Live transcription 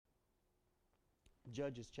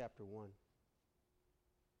Judges chapter 1.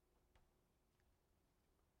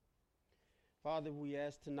 Father, we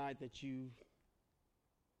ask tonight that you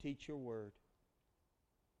teach your word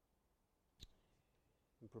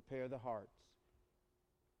and prepare the hearts.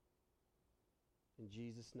 In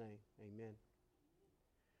Jesus' name, amen.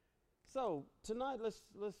 So tonight,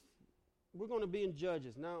 we're going to be in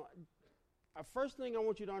Judges. Now, first thing I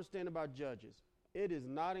want you to understand about Judges, it is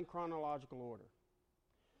not in chronological order.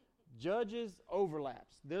 Judges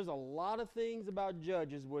overlaps. There's a lot of things about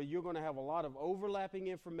Judges where you're going to have a lot of overlapping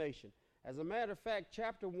information. As a matter of fact,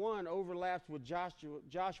 chapter 1 overlaps with Joshua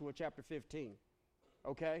chapter 15.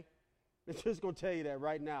 Okay? I'm just going to tell you that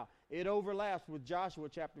right now. It overlaps with Joshua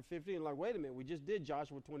chapter 15. Like, wait a minute, we just did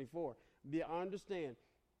Joshua 24. I understand.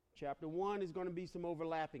 Chapter 1 is going to be some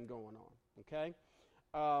overlapping going on. Okay?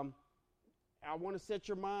 I want to set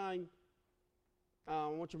your mind, I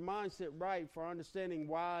want your mindset right for understanding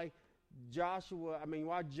why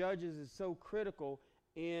why Judges is so critical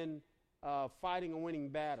in fighting a winning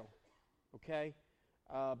battle. Okay?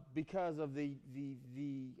 Because of the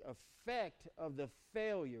effect of the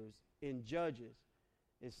failures in Judges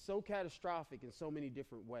is so catastrophic in so many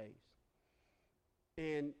different ways.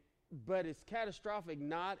 But it's catastrophic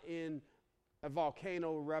not in a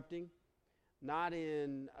volcano erupting, not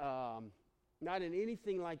in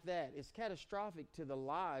anything like that. It's catastrophic to the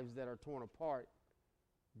lives that are torn apart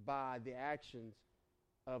by the actions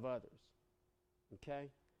of others. Okay?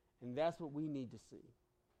 And that's what we need to see.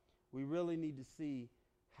 We really need to see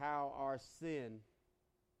how our sin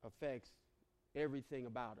affects everything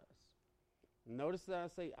about us. Notice that I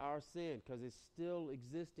say our sin because it's still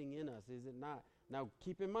existing in us, is it not? Now,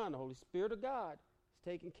 keep in mind, the Holy Spirit of God is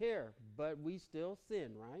taking care, but we still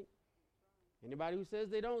sin, right? Anybody who says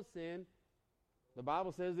they don't sin, the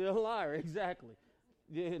Bible says they're a liar. Exactly.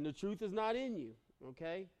 And the truth is not in you,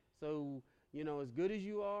 okay? So, as good as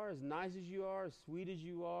you are, as nice as you are, as sweet as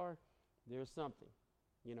you are, there's something.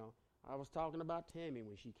 I was talking about Tammy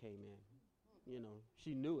when she came in.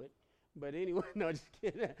 She knew it. But anyway, no, just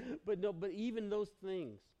kidding. But even those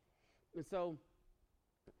things. And so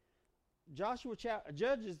Judges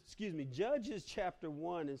chapter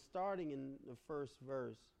 1 and starting in the first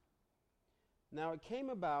verse. Now it came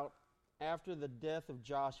about after the death of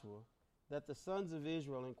Joshua that the sons of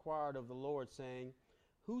Israel inquired of the Lord, saying,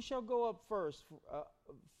 "Who shall go up first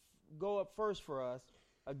for us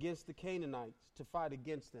against the Canaanites to fight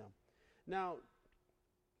against them?" Now,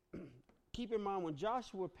 keep in mind, when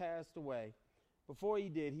Joshua passed away, before he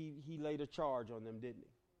did, he laid a charge on them, didn't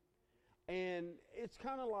he? And it's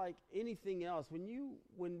kind of like anything else. When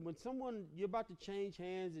you're about to change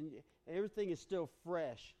hands and everything is still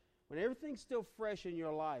fresh, when everything's still fresh in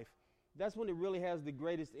your life, that's when it really has the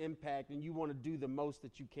greatest impact and you want to do the most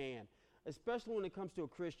that you can, especially when it comes to a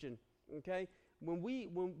Christian, okay?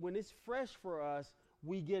 When it's fresh for us,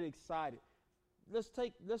 we get excited. Let's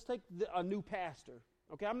take a new pastor.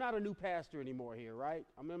 Okay, I'm not a new pastor anymore here, right?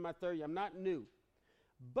 I'm in my 30s. I'm not new.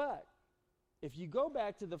 But if you go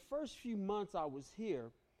back to the first few months I was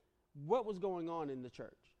here, what was going on in the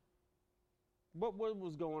church? What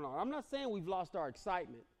was going on? I'm not saying we've lost our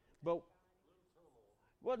excitement, but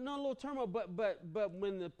a little turmoil. But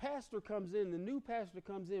when the pastor comes in, the new pastor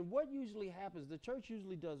comes in, what usually happens? The church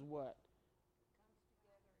usually does what?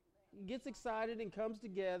 Gets excited and comes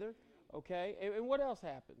together. Okay, and what else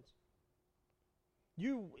happens?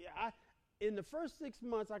 In the first 6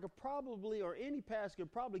 months, I could probably, or any pastor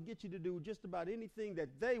could probably get you to do just about anything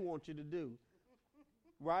that they want you to do,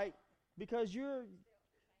 right? Because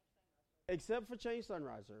except for change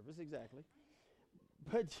sunrise service, exactly.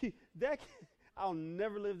 But I'll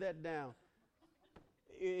never live that down.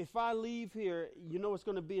 If I leave here, it's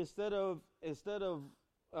going to be instead of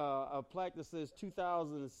a plaque that says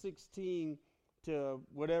 2016 to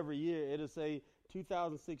whatever year, it'll say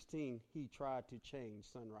 2016, he tried to change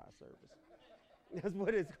sunrise service. That's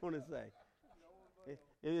what it's going to say.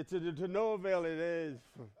 To no avail it is.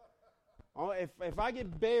 If I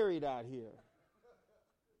get buried out here,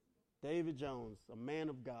 David Jones, a man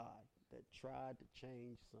of God that tried to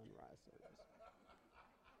change sunrise service.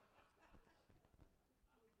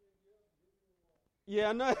 Yeah,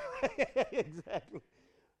 I know. Exactly.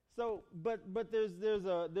 So, but there's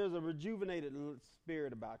a rejuvenated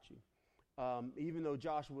spirit about you. Even though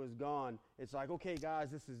Joshua is gone, it's like, okay, guys,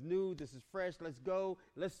 this is new, this is fresh. Let's go.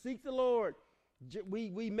 Let's seek the Lord.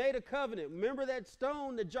 We made a covenant. Remember that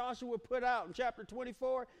stone that Joshua put out in chapter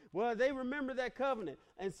 24? Well, they remember that covenant.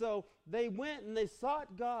 And so they went and they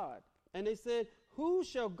sought God. And they said, who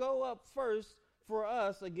shall go up first for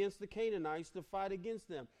us against the Canaanites to fight against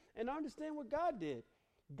them? And understand what God did.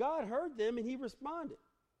 God heard them and he responded.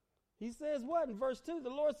 He says what in verse 2? The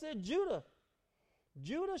Lord said, Judah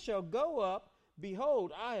shall go up.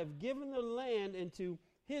 Behold, I have given the land into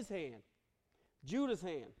his hand, Judah's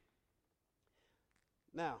hand.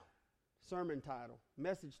 Now, sermon title,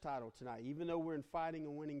 message title tonight, even though we're in fighting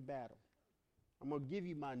and winning battle. I'm going to give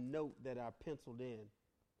you my note that I penciled in.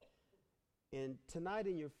 And tonight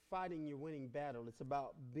in your fighting, your winning battle, it's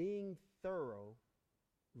about being thorough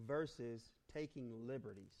versus taking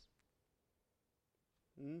liberties.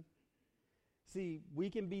 See, we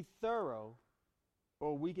can be thorough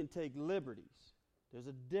or we can take liberties. There's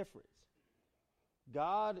a difference.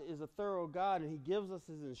 God is a thorough God, and he gives us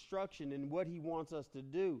his instruction in what he wants us to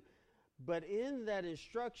do. But in that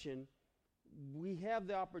instruction, we have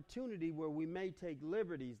the opportunity where we may take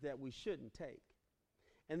liberties that we shouldn't take.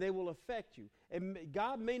 And they will affect you. And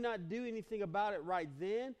God may not do anything about it right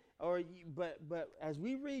then, but as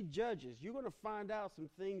we read Judges, you're going to find out some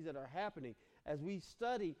things that are happening. As we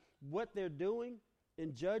study what they're doing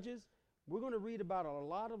in Judges, we're going to read about a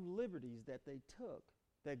lot of liberties that they took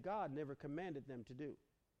that God never commanded them to do.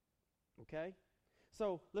 Okay?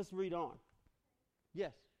 So let's read on.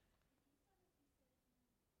 Yes.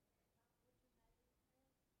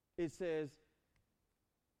 It says,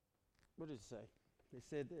 what did it say? It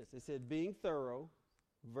said this. It said being thorough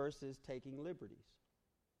versus taking liberties.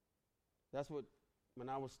 That's what, when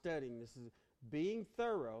I was studying, this is being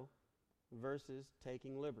thorough versus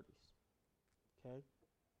taking liberties. Okay?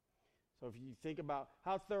 So if you think about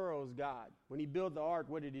how thorough is God. When he built the ark,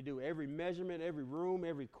 what did he do? Every measurement, every room,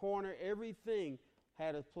 every corner, everything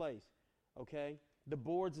had a place. Okay? The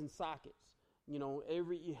boards and sockets. You know,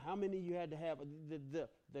 how many you had to have.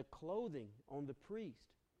 The clothing on the priest.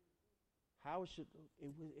 How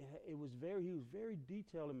he was very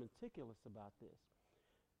detailed and meticulous about this.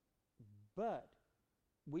 But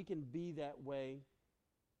we can be that way,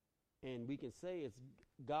 and we can say it's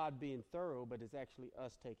God being thorough, but it's actually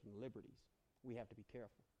us taking liberties. We have to be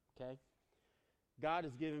careful, okay? God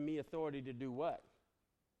has given me authority to do what?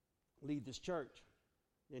 Lead this church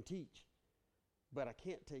and teach. But I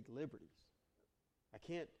can't take liberties. I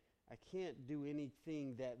can't do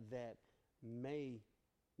anything that may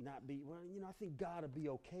not be, well, you know, I think God will be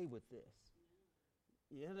okay with this.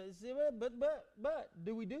 Yeah, but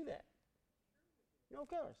do we do that? Of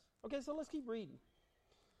course. Okay, so let's keep reading.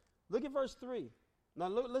 Look at verse 3. Now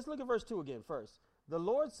let's look at verse 2 again first. The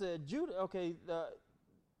Lord said, Judah,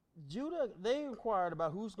 they inquired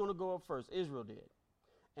about who's going to go up first. Israel did.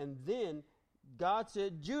 And then God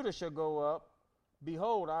said, Judah shall go up.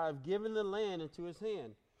 Behold, I have given the land into his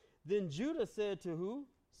hand. Then Judah said to who?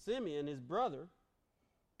 Simeon, his brother,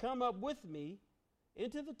 come up with me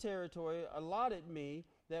into the territory allotted me,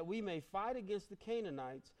 that we may fight against the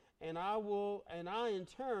Canaanites, and I in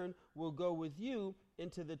turn will go with you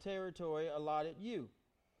into the territory allotted you.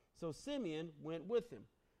 So Simeon went with him.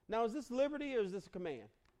 Now, is this liberty or is this a command?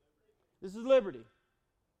 This is liberty.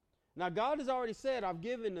 Now, God has already said, I've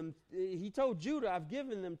given them, he told Judah, I've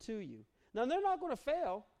given them to you. Now, they're not going to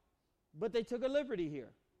fail, but they took a liberty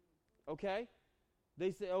here. Okay?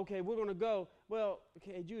 They said, okay, we're going to go. Well,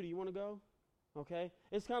 okay, Judah, you want to go? Okay?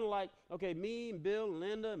 It's kind of like, okay, me and Bill and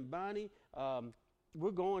Linda and Bonnie,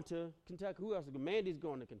 we're going to Kentucky. Who else is going? Mandy's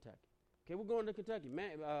going to Kentucky. Okay, we're going to Kentucky.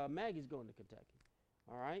 Maggie's going to Kentucky.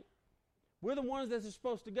 All right? We're the ones that are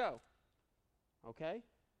supposed to go. Okay?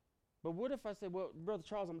 But what if I say, well, Brother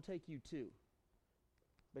Charles, I'm going to take you too?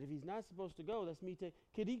 But if he's not supposed to go, that's me taking.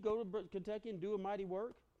 Could he go to Kentucky and do a mighty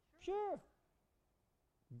work? Sure.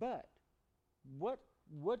 But what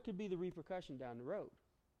could be the repercussion down the road?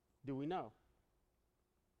 Do we know?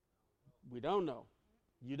 We don't know.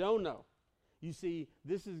 You don't know. You see,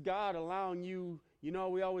 this is God allowing you, you know,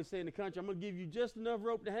 we always say in the country, I'm going to give you just enough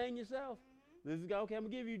rope to hang yourself. This is God, okay, I'm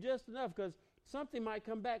going to give you just enough because something might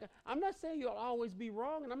come back. I'm not saying you'll always be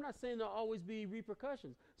wrong, and I'm not saying there'll always be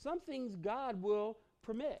repercussions. Some things God will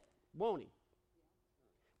permit, won't he?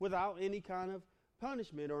 Without any kind of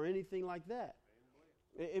punishment or anything like that.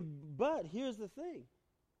 But here's the thing.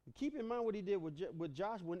 Keep in mind what he did with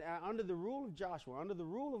Joshua. Under the rule of Joshua, under the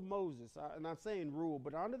rule of Moses, I'm not saying rule,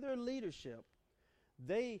 but under their leadership,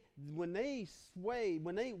 when they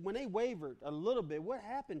wavered a little bit, what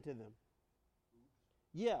happened to them?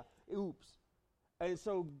 Yeah, oops. And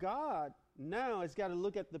so God now has got to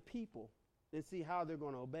look at the people and see how they're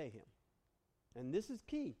going to obey him. And this is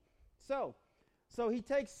key. So he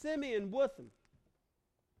takes Simeon with him.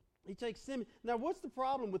 He takes Simeon. Now, what's the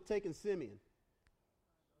problem with taking Simeon?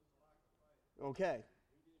 Okay.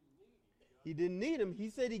 He didn't need him. He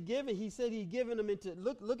said he'd given him into,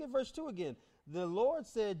 look at verse 2 again. The Lord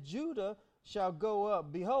said, Judah shall go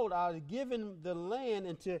up. Behold, I have given the land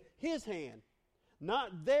into his hand.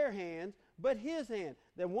 Not their hands, but his hand.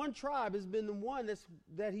 That one tribe has been the one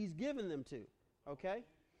that he's given them to. Okay?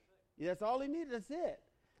 That's all he needed. That's it.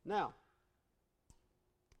 Now,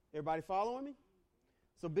 everybody following me?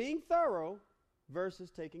 So being thorough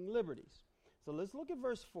versus taking liberties. So let's look at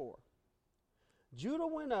verse 4. Judah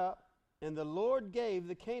went up, and the Lord gave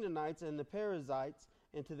the Canaanites and the Perizzites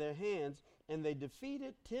into their hands, and they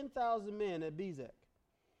defeated 10,000 men at Bezek.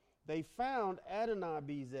 They found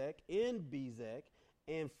Adonai-Bezek in Bezek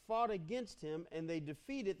and fought against him, and they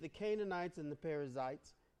defeated the Canaanites and the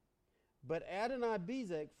Perizzites. But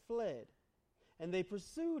Adonai-Bezek fled, and they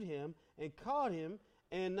pursued him and caught him,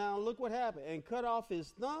 and now look what happened, and cut off his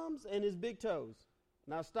thumbs and his big toes.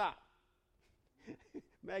 Now stop.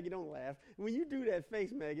 Maggie, don't laugh. When you do that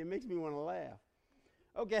face, Maggie, it makes me want to laugh.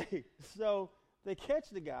 Okay, so they catch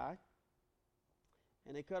the guy,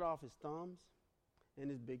 and they cut off his thumbs and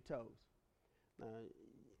his big toes. Now,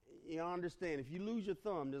 you understand, if you lose your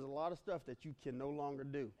thumb, there's a lot of stuff that you can no longer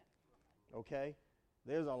do. Okay?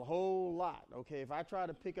 There's a whole lot. Okay? If I try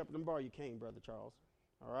to pick up the bar, you can't, Brother Charles.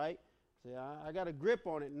 All right? See, I got a grip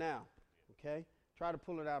on it now. Okay? Try to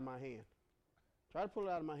pull it out of my hand. Try to pull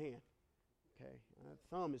it out of my hand. Okay? That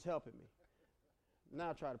thumb is helping me.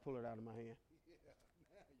 Now try to pull it out of my hand.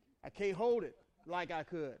 I can't hold it like I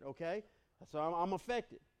could. Okay? So I'm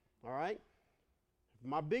affected. All right?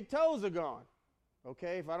 My big toes are gone.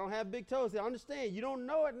 Okay, if I don't have big toes, I understand. You don't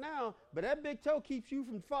know it now, but that big toe keeps you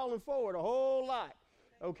from falling forward a whole lot.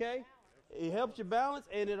 Okay? It helps you balance,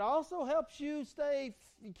 and it also helps you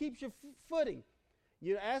it keeps your footing.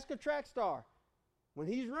 You ask a track star. When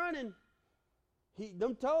he's running,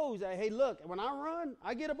 them toes, hey, look, when I run,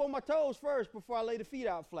 I get up on my toes first before I lay the feet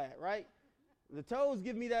out flat, right? The toes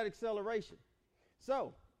give me that acceleration.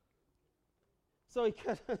 So he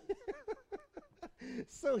cut...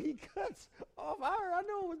 So he cuts off. I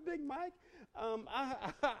know it was Big Mike.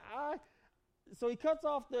 So he cuts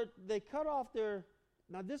off they cut off their.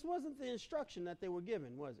 Now this wasn't the instruction that they were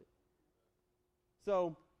given, was it?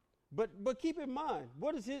 So, but keep in mind,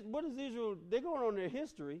 what is Israel? They're going on their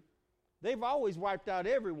history. They've always wiped out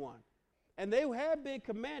everyone, and they have been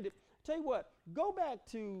commanded. Tell you what, go back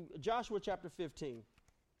to Joshua chapter 15.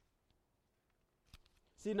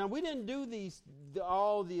 See, now we didn't do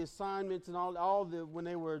all the assignments and all the when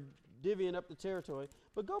they were divvying up the territory.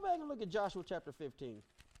 But go back and look at Joshua chapter 15.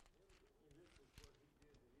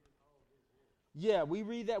 Yeah, we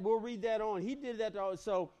read that. We'll read that on. He did that.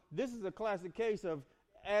 So this is a classic case of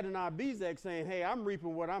Adonai-Bezek saying, "Hey, I'm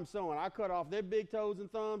reaping what I'm sowing. I cut off their big toes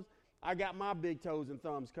and thumbs. I got my big toes and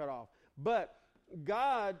thumbs cut off." But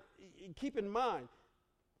God, keep in mind,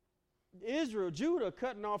 Judah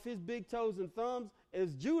cutting off his big toes and thumbs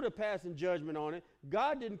is Judah passing judgment on it.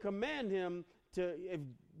 God didn't command him to, if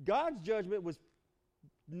God's judgment was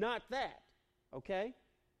not that, okay?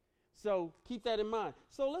 So keep that in mind.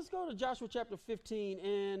 So let's go to Joshua chapter 15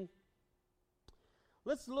 and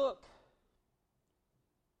let's look.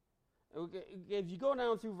 Okay, if you go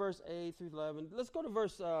down through verse 8 through 11, let's go to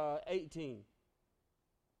verse 18.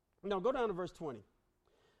 No, go down to verse 20.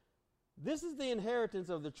 This is the inheritance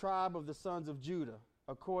of the tribe of the sons of Judah,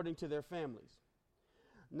 according to their families.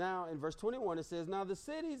 Now, in verse 21, it says, "Now the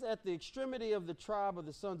cities at the extremity of the tribe of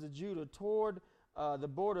the sons of Judah toward the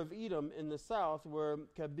border of Edom in the south were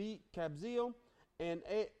Kabzeel and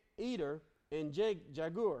Eder and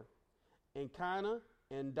Jagur and Kinah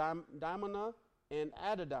and Dimonah and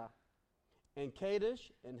Adadah and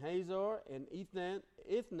Kadesh and Hazor and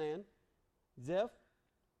Ithnan, Zeph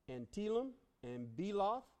and Telem and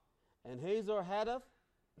Beloth and Hazor Hadadah,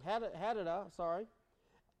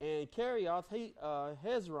 and Kerioth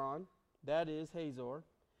Hezron, that is Hazor,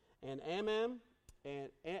 and Amam and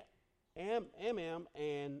Amam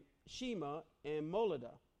and Shema and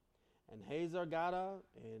Moladah, and Hazar Gada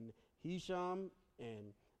and Hisham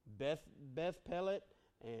and Beth Pelet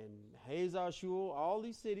and Hazar Shul. All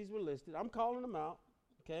these cities were listed. I'm calling them out.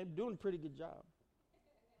 Okay, I'm doing a pretty good job.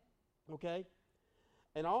 Okay,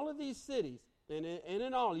 and all of these cities. And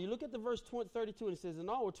in all, you look at the verse 32, and it says, "In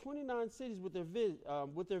all were 29 cities with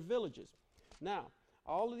their villages." Now,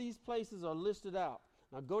 all of these places are listed out.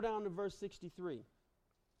 Now, go down to verse 63.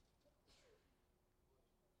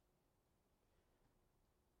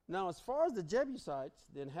 "Now, as far as the Jebusites,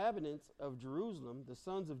 the inhabitants of Jerusalem, the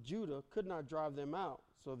sons of Judah could not drive them out.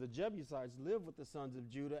 So the Jebusites live with the sons of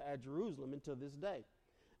Judah at Jerusalem until this day."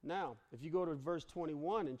 Now, if you go to verse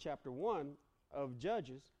 21 in chapter 1 of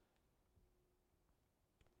Judges,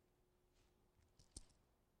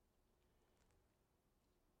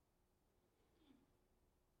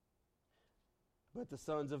 "But the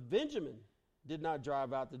sons of Benjamin did not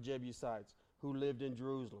drive out the Jebusites who lived in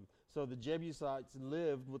Jerusalem. So the Jebusites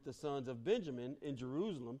lived with the sons of Benjamin in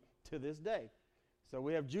Jerusalem to this day. So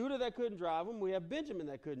we have Judah that couldn't drive them. We have Benjamin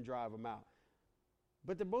that couldn't drive them out.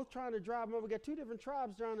 But they're both trying to drive them out. We got two different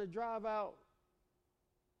tribes trying to drive out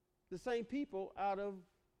the same people out of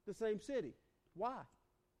the same city. Why?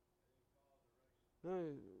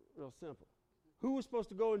 Real simple. Who was supposed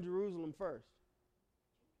to go in Jerusalem first?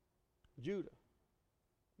 Judah.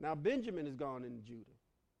 Now Benjamin has gone into Judah.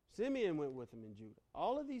 Simeon went with him in Judah.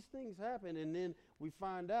 All of these things happen, and then we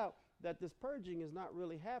find out that this purging is not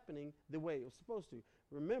really happening the way it was supposed to.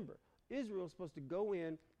 Remember, Israel was supposed to go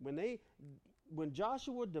in when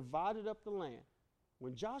Joshua divided up the land.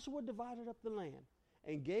 When Joshua divided up the land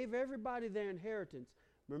and gave everybody their inheritance,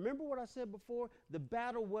 remember what I said before? The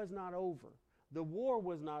battle was not over. The war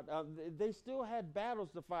was not, they still had battles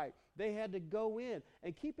to fight. They had to go in.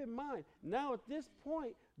 And keep in mind, now at this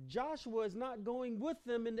point, Joshua is not going with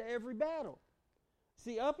them into every battle.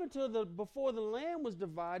 See, up until before the land was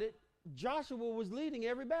divided, Joshua was leading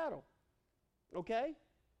every battle. Okay?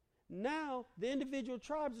 Now, the individual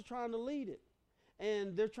tribes are trying to lead it.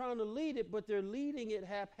 And they're trying to lead it, but they're leading it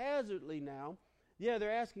haphazardly now. Yeah,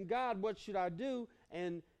 they're asking God, what should I do?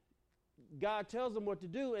 And God tells them what to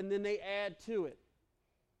do, and then they add to it.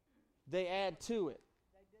 They add to it.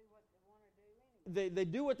 They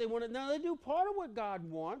do what they want to. Now, they do part of what God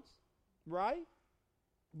wants, right?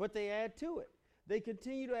 But they add to it. They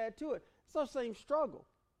continue to add to it. It's our same struggle.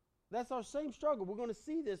 That's our same struggle. We're going to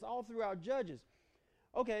see this all throughout Judges.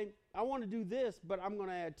 Okay, I want to do this, but I'm going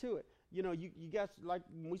to add to it. You know, you guys, like,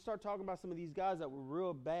 when we start talking about some of these guys that were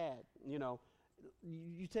real bad, you know,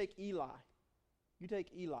 you take Eli. You take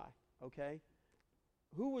Eli, okay?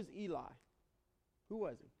 Who was Eli? Who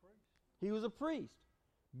was he? He was a priest.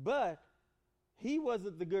 But he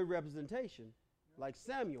wasn't the good representation like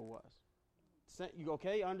Samuel was.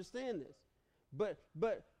 Okay, understand this.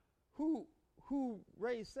 But who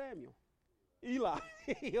raised Samuel? Eli.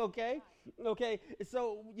 Okay? Okay.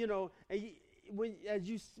 So, you know, when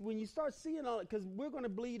you start seeing all it, because we're going to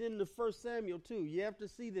bleed into 1 Samuel too. You have to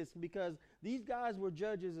see this because these guys were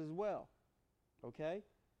judges as well. Okay?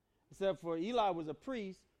 Except for Eli was a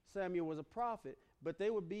priest, Samuel was a prophet, but they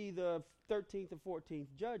would be the 13th and 14th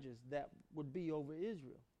judges that would be over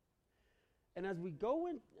Israel. And as we go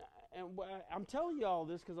in, and I'm telling you all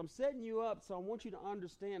this because I'm setting you up, so I want you to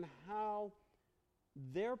understand how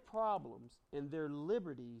their problems and their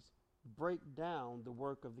liberties break down the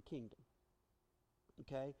work of the kingdom.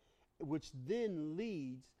 Okay? Which then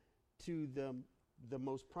leads to the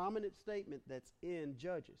most prominent statement that's in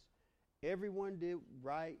Judges. Everyone did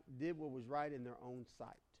what was right in their own sight.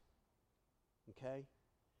 Okay?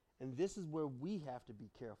 And this is where we have to be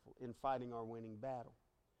careful in fighting our winning battle.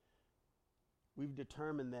 We've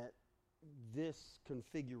determined that this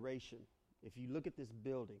configuration, if you look at this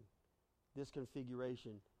building, this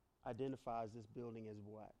configuration identifies this building as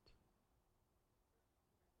what?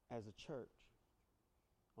 As a church.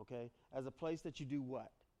 Okay? As a place that you do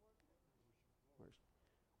what? Worship.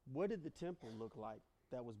 What did the temple look like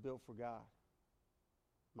that was built for God?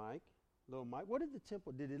 Mike? Little Mike? What did the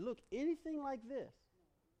temple, did it look anything like this?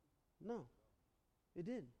 No. It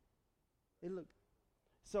didn't. It looked.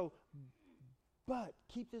 So, but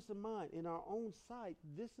keep this in mind. In our own sight,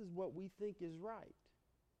 this is what we think is right.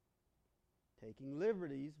 Taking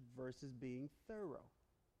liberties versus being thorough.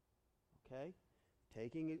 Okay?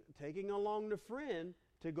 Taking along the friend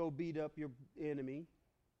to go beat up your enemy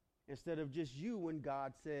instead of just you when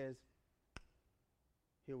God says,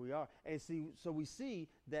 here we are. And so we see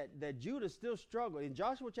that Judah still struggled. In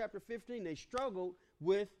Joshua chapter 15, they struggled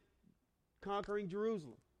with conquering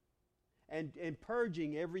Jerusalem and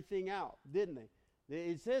purging everything out, didn't they?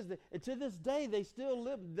 It says that, and to this day, they still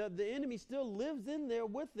live, the enemy still lives in there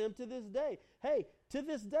with them to this day. Hey, to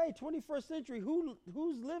this day, 21st century,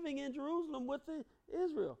 who's living in Jerusalem with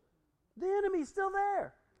Israel? The enemy's still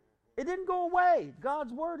there. It didn't go away.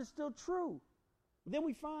 God's word is still true. Then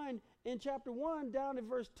we find in chapter 1, down in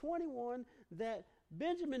verse 21, that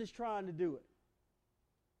Benjamin is trying to do it.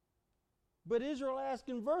 But Israel asks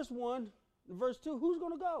in verse 1, verse 2, who's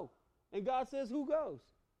going to go? And God says, who goes?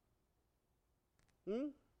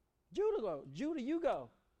 Judah go. Judah, you go.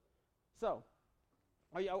 So,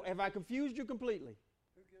 have I confused you completely?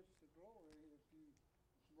 Who gets the glory if you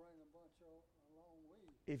bring a bunch along with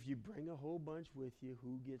you? If you bring a whole bunch with you,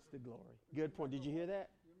 who gets the glory? Good point. Did you hear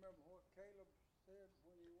that? You remember what Caleb said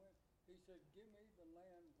when he went? He said, give me the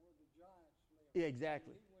land where the giants live. Yeah,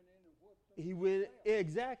 exactly. And he went in and whooped them.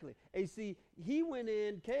 Exactly. And see, he went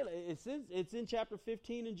in, Caleb, it's in chapter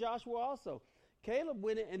 15 in Joshua also. Caleb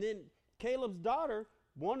went in, and then Caleb's daughter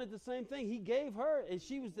wanted the same thing. He gave her, and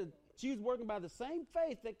she She was working by the same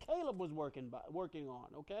faith that Caleb was working on,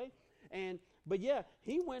 okay? But yeah,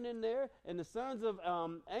 he went in there, and the sons of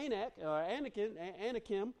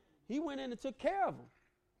Anakim, he went in and took care of them.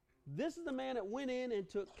 This is the man that went in and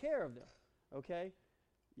took care of them, okay?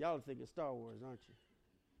 Y'all are thinking Star Wars, aren't you?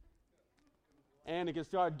 Anakin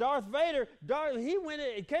started. Darth Vader,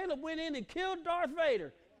 Caleb went in and killed Darth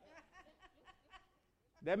Vader.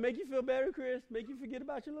 That make you feel better, Chris? Make you forget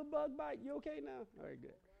about your little bug bite? You okay now? All right,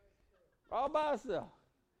 good. All by itself.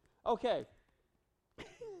 Okay.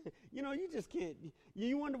 You just can't.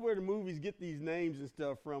 You wonder where the movies get these names and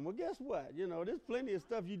stuff from. Well, guess what? There's plenty of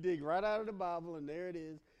stuff you dig right out of the Bible, and there it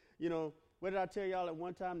is. What did I tell y'all at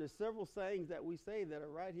one time? There's several sayings that we say that are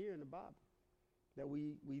right here in the Bible that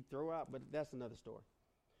we throw out, but that's another story.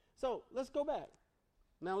 So let's go back.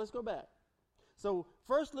 So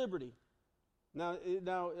first liberty. Now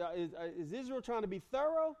is Israel trying to be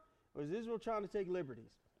thorough, or is Israel trying to take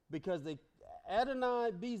liberties? Because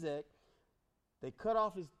Adonai-Bezek, they cut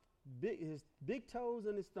off his big toes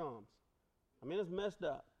and his thumbs. I mean, it's messed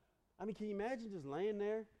up. I mean, can you imagine just laying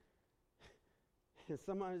there and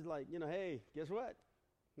somebody's like, hey, guess what?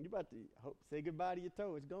 You're about to say goodbye to your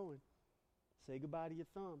toe. It's going. Say goodbye to your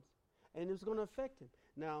thumbs. And it's going to affect him.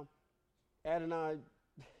 Now,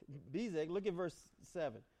 Adonai-Bezek, look at verse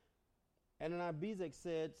 7. Adonai-Bezek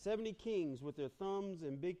said, 70 kings with their thumbs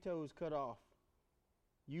and big toes cut off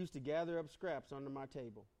used to gather up scraps under my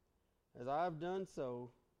table. As I have done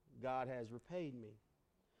so, God has repaid me.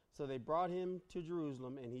 So they brought him to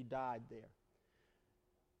Jerusalem, and he died there.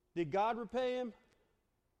 Did God repay him?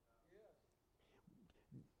 Yes.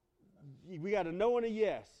 We got a no and a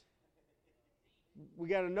yes. We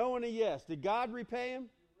got a no and a yes. Did God repay him?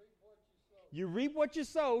 You reap what you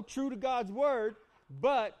sow, true to God's word,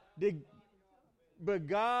 but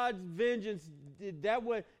God's vengeance did that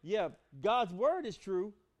way. Yeah, God's word is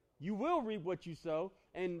true. You will reap what you sow,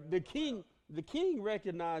 and the king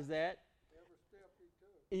recognized that. Every step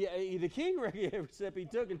he took. Yeah, the king recognized every step he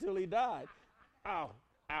took until he died. Ow,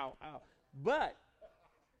 ow, ow. But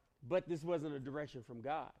this wasn't a direction from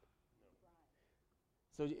God.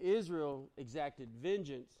 So Israel exacted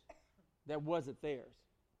vengeance that wasn't theirs.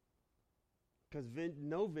 Because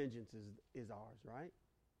no vengeance is ours, right?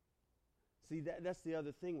 See, that's the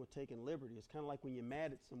other thing with taking liberty. It's kind of like when you're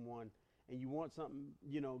mad at someone and you want something,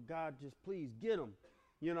 God, just please get them.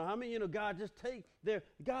 How many, God, just take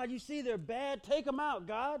God, you see they're bad, take them out,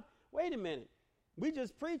 God. Wait a minute. We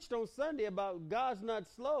just preached on Sunday about God's not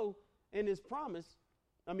slow in his promise.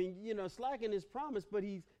 I mean, slack in his promise, but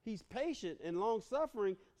he's patient and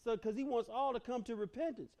long-suffering, so because he wants all to come to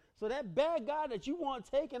repentance. So that bad guy that you want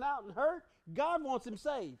taken out and hurt, God wants him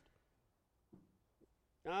saved.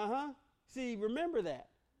 See, remember that.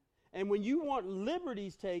 And when you want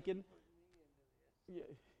liberties taken,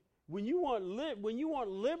 when you want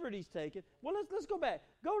liberties taken, well, let's go back.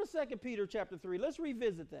 Go to 2 Peter chapter 3. Let's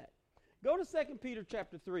revisit that. Go to 2 Peter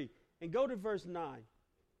chapter 3 and go to verse 9.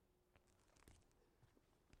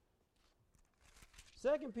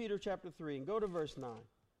 2 Peter chapter 3 and go to verse 9.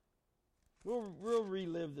 We'll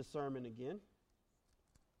relive the sermon again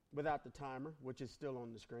without the timer, which is still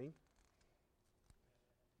on the screen.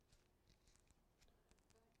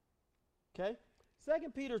 Okay? 2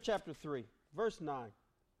 Peter chapter 3, verse 9.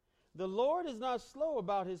 The Lord is not slow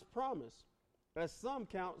about his promise, as some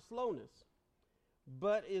count slowness,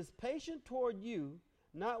 but is patient toward you,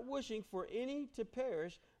 not wishing for any to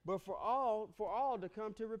perish, but for all to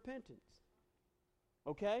come to repentance.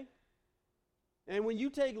 Okay? And when you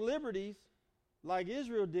take liberties, like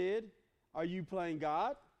Israel did, are you playing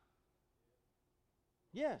God?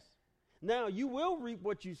 Yes. Now, you will reap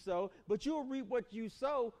what you sow, but you'll reap what you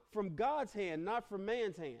sow from God's hand, not from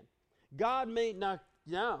man's hand. God may not,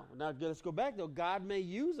 now let's go back though. God may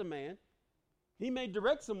use a man. He may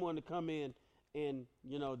direct someone to come in and,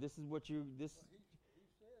 this is what you, this. Well, he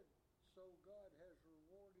said, so God has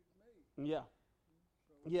rewarded me. Yeah.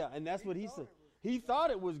 So Yeah, and that's what he said. He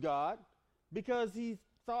thought it was God because he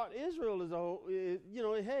thought Israel is a whole,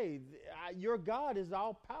 hey, your God is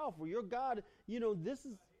all powerful. Your God, this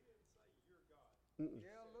is. Yeah,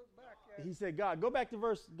 look back at He said God. Go back to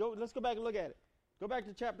let's go back and look at it. Go back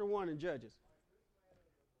to chapter 1 in Judges.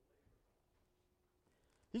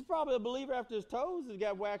 He's probably a believer after his toes has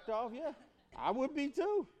got whacked off. Yeah, I would be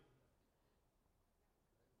too.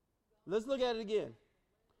 Let's look at it again.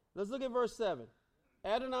 Let's look at verse 7.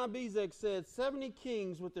 Adonai-Bezek said, 70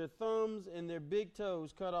 kings with their thumbs and their big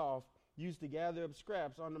toes cut off used to gather up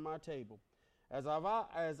scraps under my table. As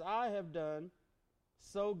I have done,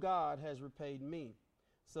 so God has repaid me.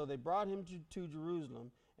 So they brought him to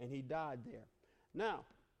Jerusalem, and he died there. Now,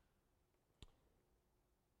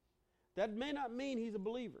 That may not mean he's a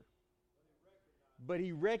believer. But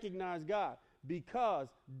he recognized God because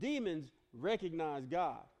demons recognize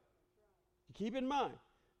God. Keep in mind,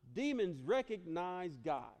 demons recognize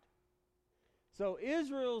God. So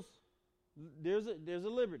Israel's, there's a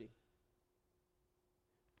liberty.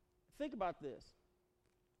 Think about this.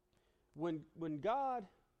 When God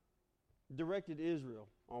directed Israel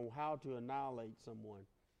on how to annihilate someone,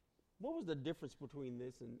 what was the difference between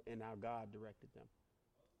this and how God directed them?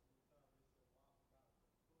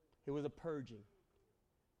 It was a purging.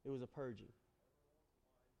 It was a purging.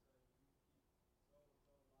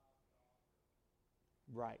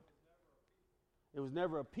 Right. It was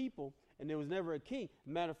never a people, and there was never a king.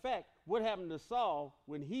 Matter of fact, what happened to Saul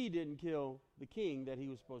when he didn't kill the king that he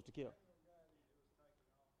was supposed to kill?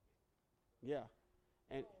 Yeah.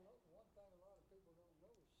 And one thing a lot of people don't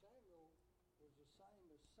know, Samuel was the same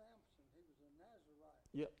as Samson. He was a Nazarite.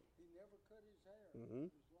 yep. He never cut his hair. Mhm.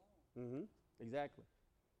 It was long. Exactly.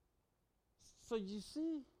 So you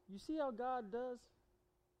see how God does?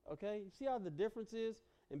 Okay? You see how the difference is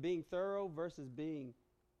in being thorough versus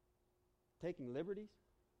taking liberties?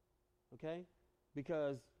 Okay?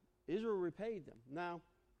 Because Israel repaid them. Now,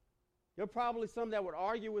 there are probably some that would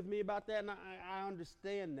argue with me about that, and I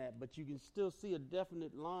understand that, but you can still see a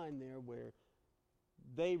definite line there where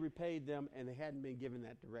they repaid them and they hadn't been given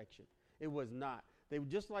that direction. It was not. They were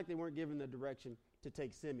just like they weren't given the direction to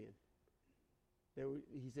take Simeon.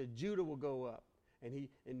 He said, Judah will go up.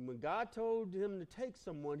 And when God told him to take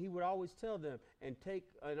someone, he would always tell them, and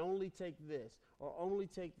only take this, or only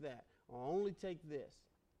take that, or only take this.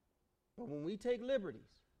 But when we take liberties,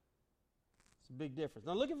 it's a big difference.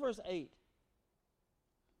 Now look at verse 8.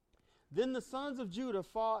 Then the sons of Judah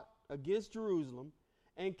fought against Jerusalem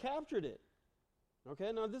and captured it.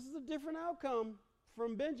 Okay, now this is a different outcome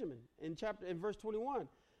from Benjamin in verse 21.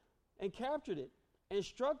 And captured it, and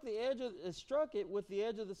struck it with the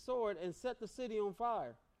edge of the sword, and set the city on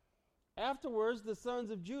fire. Afterwards, the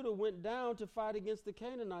sons of Judah went down to fight against the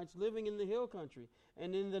Canaanites living in the hill country,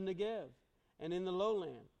 and in the Negev, and in the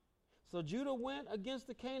lowland. So Judah went against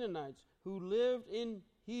the Canaanites who lived in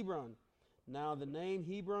Hebron. Now the name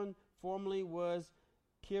Hebron formerly was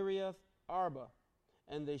Kiriath Arba.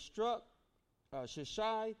 And they struck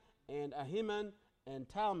Sheshai and Ahiman and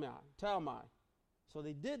Talmai. So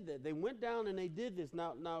they did that. They went down and they did this.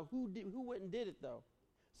 Now who went and did it though?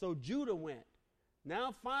 So Judah went.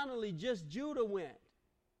 Now finally just Judah went.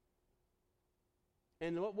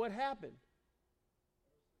 And what happened?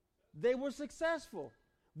 They were successful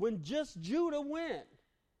when just Judah went.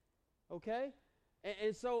 Okay?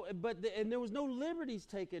 And so, and there was no liberties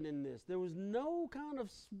taken in this. There was no kind of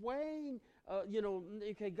swaying.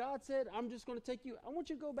 Okay, God said, I'm just going to take you. I want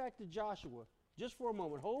you to go back to Joshua just for a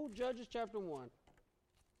moment. Hold Judges chapter 1.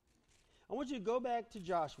 I want you to go back to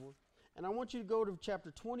Joshua, and I want you to go to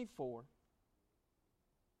chapter 24.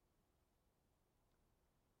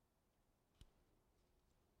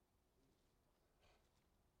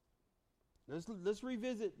 Let's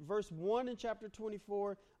revisit verse 1 in chapter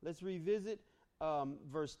 24. Let's revisit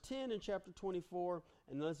verse 10 in chapter 24,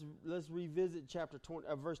 and let's revisit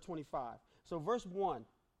verse 25. So verse 1.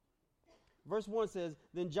 Verse 1 says,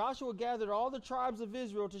 Then Joshua gathered all the tribes of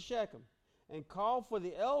Israel to Shechem, and called for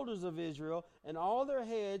the elders of Israel and all their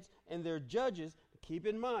heads and their judges. Keep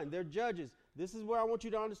in mind, they're judges. This is where I want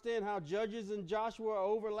you to understand how Judges and Joshua are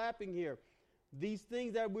overlapping here. These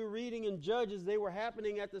things that we're reading in Judges, they were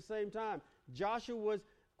happening at the same time. Joshua was,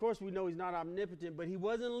 of course we know he's not omnipotent, but he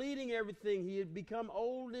wasn't leading everything. He had become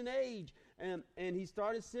old in age, and he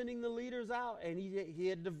started sending the leaders out, and he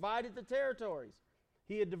had divided the territories.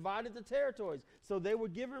 So they were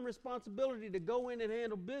given responsibility to go in and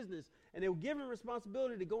handle business. And they were given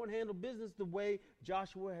responsibility to go and handle business the way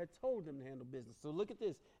Joshua had told them to handle business. So look at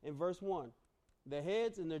this in verse 1. The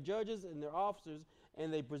heads and their judges and their officers,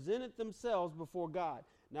 and they presented themselves before God.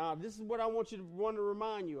 Now, this is what I want to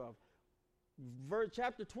remind you of.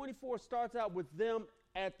 Chapter 24 starts out with them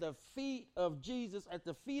at the feet of Jesus, at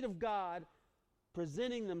the feet of God,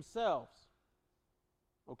 presenting themselves.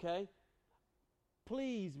 Okay?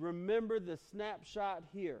 Please remember the snapshot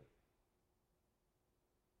here.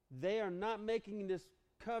 They are not making this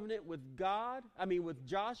covenant with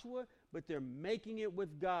Joshua, but they're making it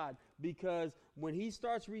with God, because when he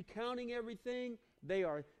starts recounting everything,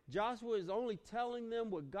 Joshua is only telling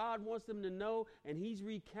them what God wants them to know, and he's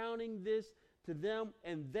recounting this to them,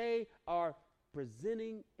 and they are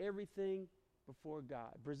presenting everything before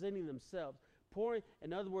God, presenting themselves,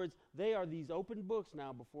 in other words, they are these open books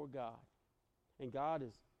now before God. And God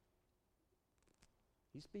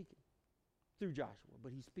he's speaking through Joshua,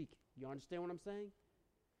 but he's speaking. You understand what I'm saying?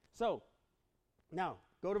 So, Now,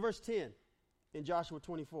 go to verse 10 in Joshua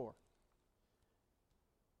 24.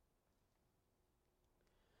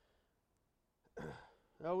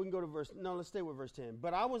 We can go to let's stay with verse 10.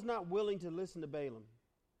 But I was not willing to listen to Balaam.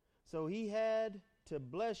 So he had to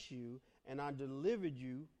bless you, and I delivered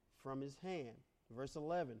you from his hand. Verse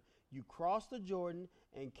 11. You crossed the Jordan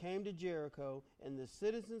and came to Jericho, and the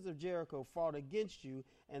citizens of Jericho fought against you,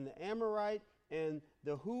 and the Amorite and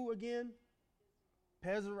the who again?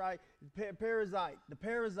 Perizzite,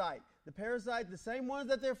 the same ones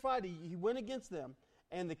that they're fighting, he went against them.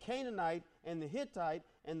 And the Canaanite, and the Hittite,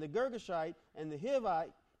 and the Girgashite, and the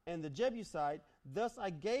Hivite, and the Jebusite, thus I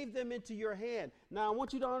gave them into your hand. Now I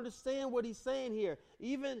want you to understand what he's saying here.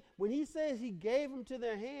 Even when he says he gave them into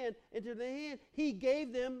their hand, he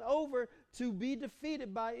gave them over to be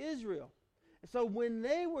defeated by Israel. So when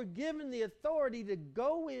they were given the authority to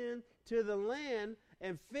go in to the land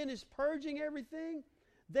and finish purging everything,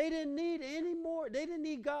 they didn't need any more. They didn't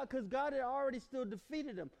need God because God had already still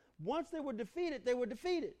defeated them. Once they were defeated, they were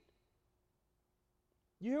defeated.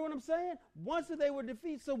 You hear what I'm saying? Once they were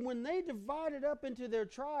defeated. So when they divided up into their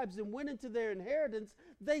tribes and went into their inheritance,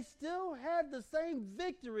 they still had the same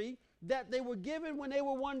victory that they were given when they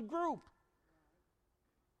were one group.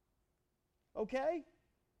 Okay?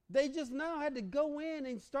 They just now had to go in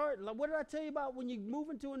and start. Like, what did I tell you about when you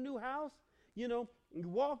move into a new house? You know, you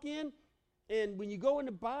walk in, and when you go in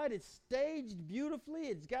to buy it, it's staged beautifully.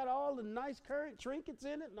 It's got all the nice current trinkets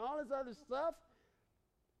in it and all this other stuff.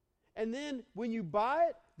 And then when you buy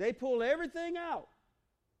it, they pull everything out.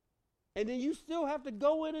 And then you still have to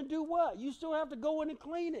go in and do what? You still have to go in and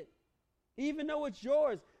clean it. Even though it's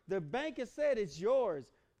yours. The bank has said it's yours.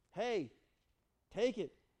 Hey, take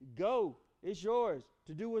it. Go. It's yours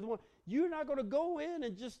to do with one. You're not going to go in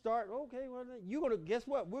and just start, okay, well, you're going to, guess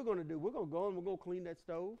what we're going to do? We're going to go and we're going to clean that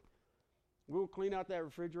stove. We're going to clean out that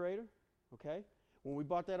refrigerator, okay? When we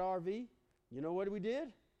bought that RV, you know what we did?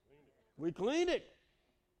 We cleaned it.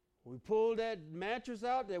 We pulled that mattress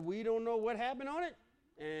out that we don't know what happened on it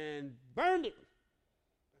and burned it.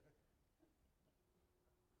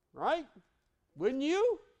 Right? Wouldn't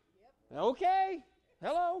you? Yep. Okay.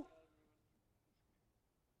 Hello.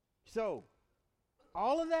 So,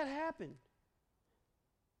 all of that happened.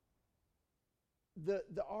 The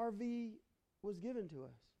RV was given to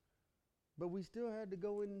us. But we still had to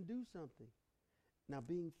go in and do something. Now,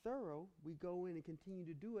 being thorough, we go in and continue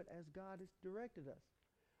to do it as God has directed us.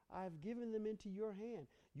 I have given them into your hand.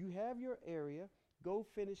 You have your area. Go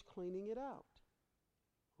finish cleaning it out.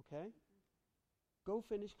 Okay? Go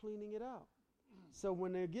finish cleaning it out. So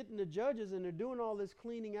when they're getting the judges and they're doing all this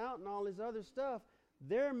cleaning out and all this other stuff,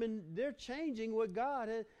 they're changing what God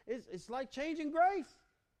has. It's like changing grace.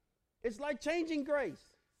 It's like changing grace.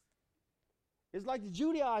 It's like the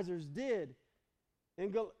Judaizers did.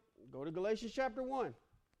 And go to Galatians chapter 1.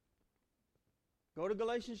 Go to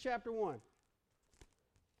Galatians chapter 1.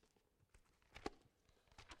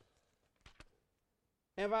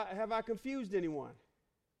 Have I confused anyone?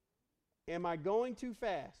 Am I going too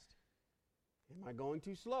fast? Am I going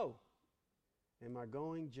too slow? Am I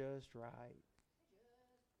going just right?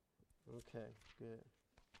 Okay, good.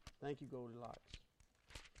 Thank you, Goldilocks.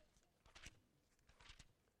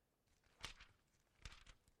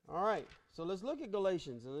 All right, so let's look at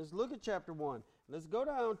Galatians and let's look at chapter 1. Let's go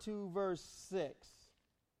down to verse 6.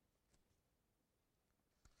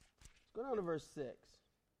 Let's go down to verse 6.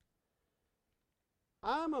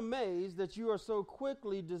 I'm amazed that you are so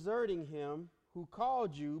quickly deserting him who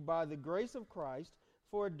called you by the grace of Christ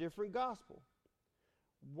for a different gospel.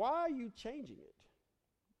 Why are you changing it?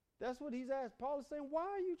 That's what he's asked. Paul is saying, why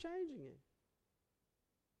are you changing it?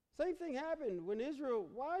 Same thing happened when Israel,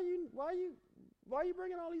 why are you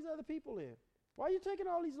bringing all these other people in? Why are you taking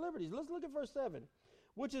all these liberties? Let's look at verse 7,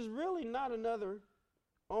 which is really not another,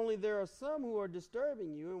 only there are some who are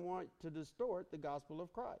disturbing you and want to distort the gospel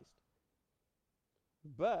of Christ.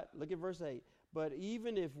 But, look at verse 8, but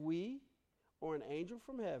even if we or an angel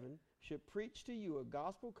from heaven should preach to you a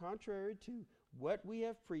gospel contrary to what we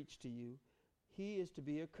have preached to you, he is to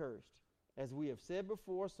be accursed. As we have said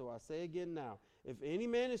before, so I say again now, if any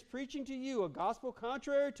man is preaching to you a gospel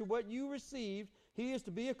contrary to what you received, he is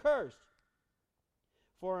to be accursed.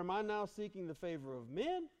 For am I now seeking the favor of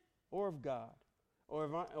men or of God?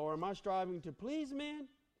 Or am I striving to please men?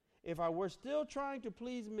 If I were still trying to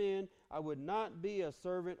please men, I would not be a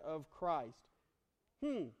servant of Christ.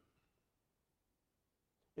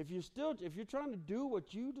 If you're trying to do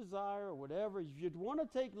what you desire or whatever, if you want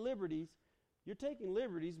to take liberties, you're taking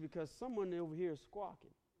liberties because someone over here is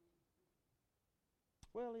squawking.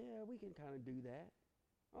 Well, yeah, we can kind of do that.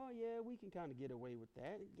 Oh, yeah, we can kind of get away with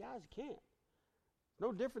that. Guys can't.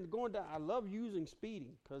 No different than going down. I love using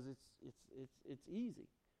speeding because it's easy.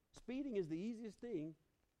 Speeding is the easiest thing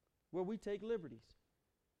where we take liberties.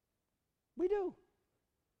 We do.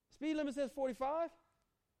 Speed limit says 45.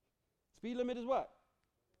 Speed limit is what?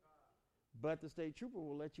 But the state trooper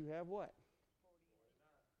will let you have what?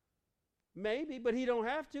 Maybe, but he don't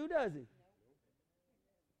have to, does he?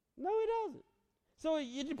 No, he doesn't. So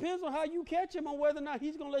it depends on how you catch him on whether or not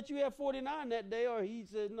he's going to let you have 49 that day or he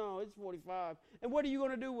says, no, it's 45. And what are you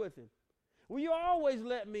going to do with him? Well, you always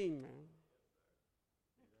let me, man.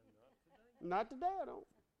 Not today, I don't.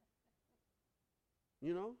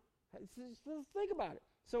 You know? Just think about it.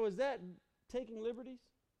 So is that taking liberties?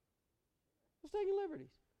 It's taking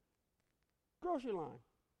liberties. Grocery line,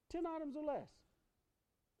 10 items or less.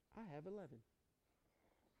 I have 11.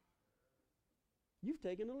 You've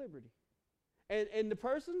taken a liberty. And the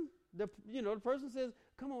person says,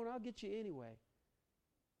 come on, I'll get you anyway.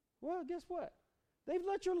 Well, guess what? They've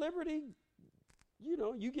let your liberty,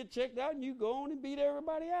 you get checked out and you go on and beat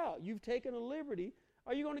everybody out. You've taken a liberty.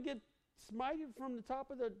 Are you going to get smited from the top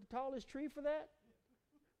of the tallest tree for that?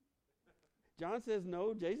 John says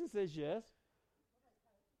no. Jason says yes.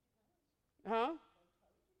 Huh?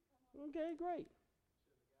 Okay, great.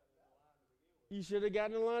 You should have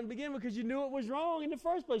gotten in line to begin with because you knew it was wrong in the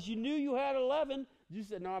first place. You knew you had 11. You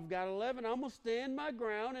said, no, I've got 11. I'm going to stand my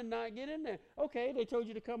ground and not get in there. Okay, they told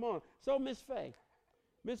you to come on. So, Miss Faye,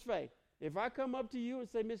 if I come up to you and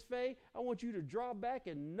say, Miss Faye, I want you to draw back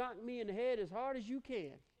and knock me in the head as hard as you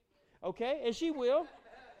can. Okay? And she will.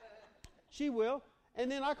 She will. And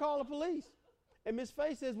then I call the police. And Miss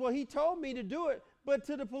Faye says, well, he told me to do it. But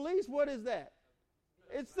to the police, what is that?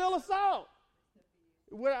 It's still assault.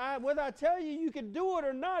 Whether I tell you you can do it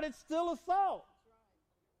or not, it's still assault.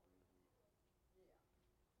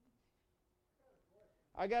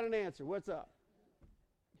 I got an answer. What's up?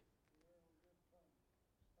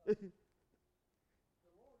 The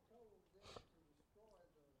Lord told them to destroy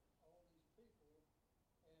all these people,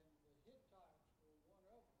 and the Hittites were one of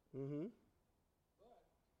them. Mm-hmm. But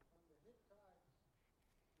when the Hittites,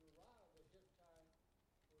 Uriah the Hittite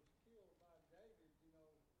was killed by David,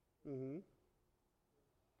 Mm-hmm.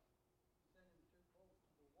 sent him too close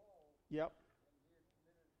to the wall, Yep. and he had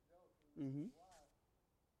committed adultery with Mm-hmm. his wife.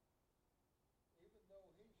 Even though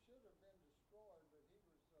he should have been destroyed, but he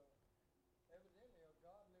was evidently a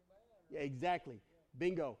godly man. Yeah, exactly.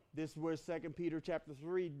 Bingo. This is where 2 Peter chapter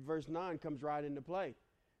 3, verse 9 comes right into play.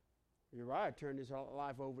 Uriah turned his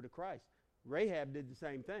life over to Christ. Rahab did the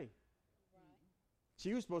same thing.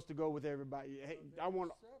 She was supposed to go with everybody. Hey, I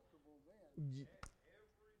want. Acceptable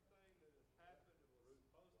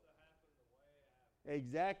then.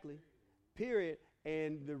 Exactly. Period.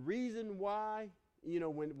 And the reason why,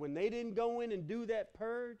 when they didn't go in and do that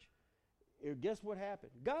purge, guess what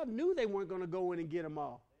happened? God knew they weren't going to go in and get them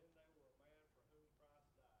all.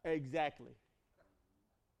 Exactly.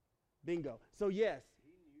 Bingo. So yes,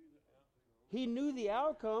 he knew the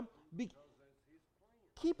outcome.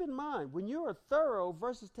 Keep in mind, when you're a thorough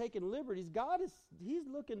versus taking liberties, he's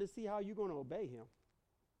looking to see how you're going to obey him.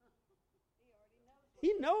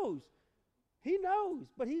 He knows. He knows,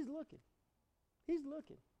 but he's looking. He's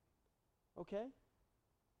looking. Okay?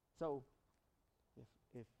 So,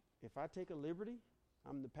 if I take a liberty,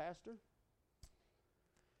 I'm the pastor,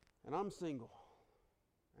 and I'm single,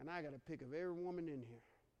 and I got to pick of every woman in here.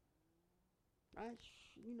 I ain't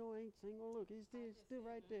single. Look, he's still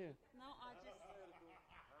right there. No, I was just that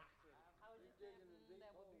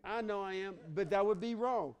I know I am, but that would be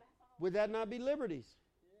wrong. Would that not be liberties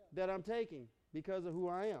that I'm taking because of who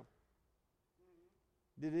I am?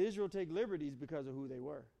 Did Israel take liberties because of who they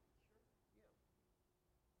were?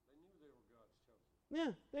 They knew they were God's chosen.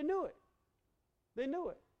 Yeah, they knew it. They knew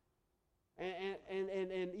it. And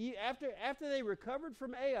after they recovered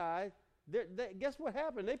from Ai, guess what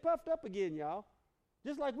happened? They puffed up again, y'all.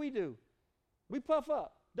 Just like we do. We puff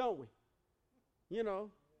up, don't we?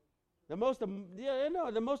 The most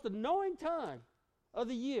annoying time of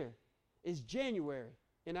the year is January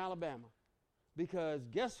in Alabama. Because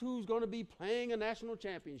guess who's going to be playing a national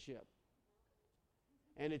championship?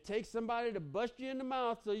 And it takes somebody to bust you in the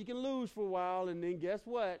mouth so you can lose for a while, and then guess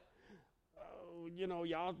what?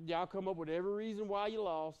 Y'all come up with every reason why you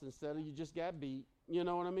lost instead of you just got beat. You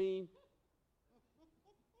know what I mean?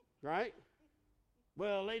 Right?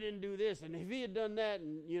 Well, they didn't do this, and if he had done that,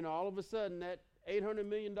 and all of a sudden that $800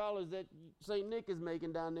 million that St. Nick is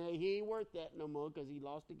making down there, he ain't worth that no more because he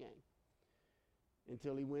lost the game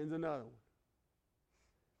until he wins another one.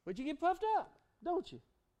 But you get puffed up, don't you?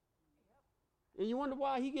 And you wonder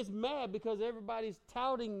why he gets mad because everybody's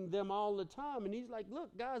touting them all the time. And he's like,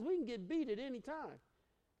 look, guys, we can get beat at any time.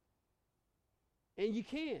 And you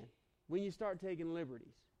can when you start taking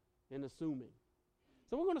liberties and assuming.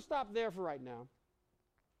 So we're going to stop there for right now.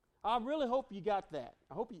 I really hope you got that.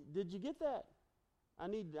 Did you get that? I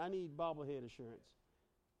need bobblehead assurance.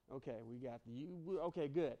 Okay, we got you. Okay,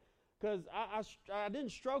 good. Because I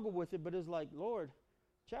didn't struggle with it, but it's like, Lord,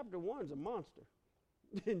 chapter 1's a monster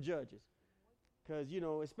in Judges. Because,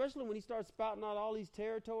 especially when he starts spouting out all these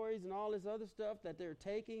territories and all this other stuff that they're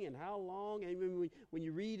taking and how long. And when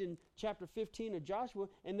you read in chapter 15 of Joshua,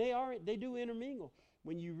 and they do intermingle.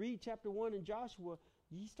 When you read chapter 1 in Joshua,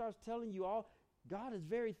 he starts telling you all, God is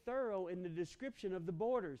very thorough in the description of the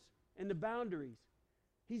borders and the boundaries.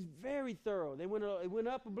 He's very thorough. It went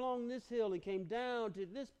up along this hill and came down to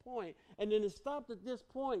this point, and then it stopped at this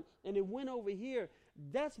point, and it went over here.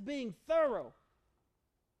 That's being thorough.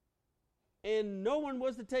 And no one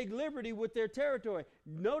was to take liberty with their territory.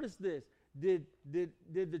 Notice this. Did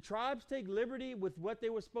the tribes take liberty with what they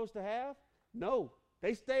were supposed to have? No.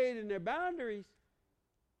 They stayed in their boundaries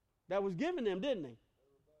that was given them, didn't they?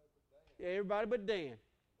 Everybody but Dan.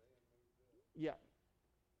 Yeah.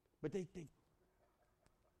 But they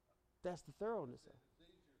that's the thoroughness of it.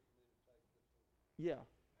 Yeah.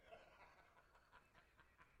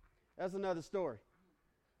 That's another story.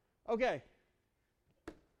 Okay.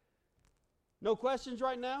 No questions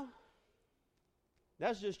right now?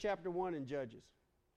 That's just chapter 1 in Judges.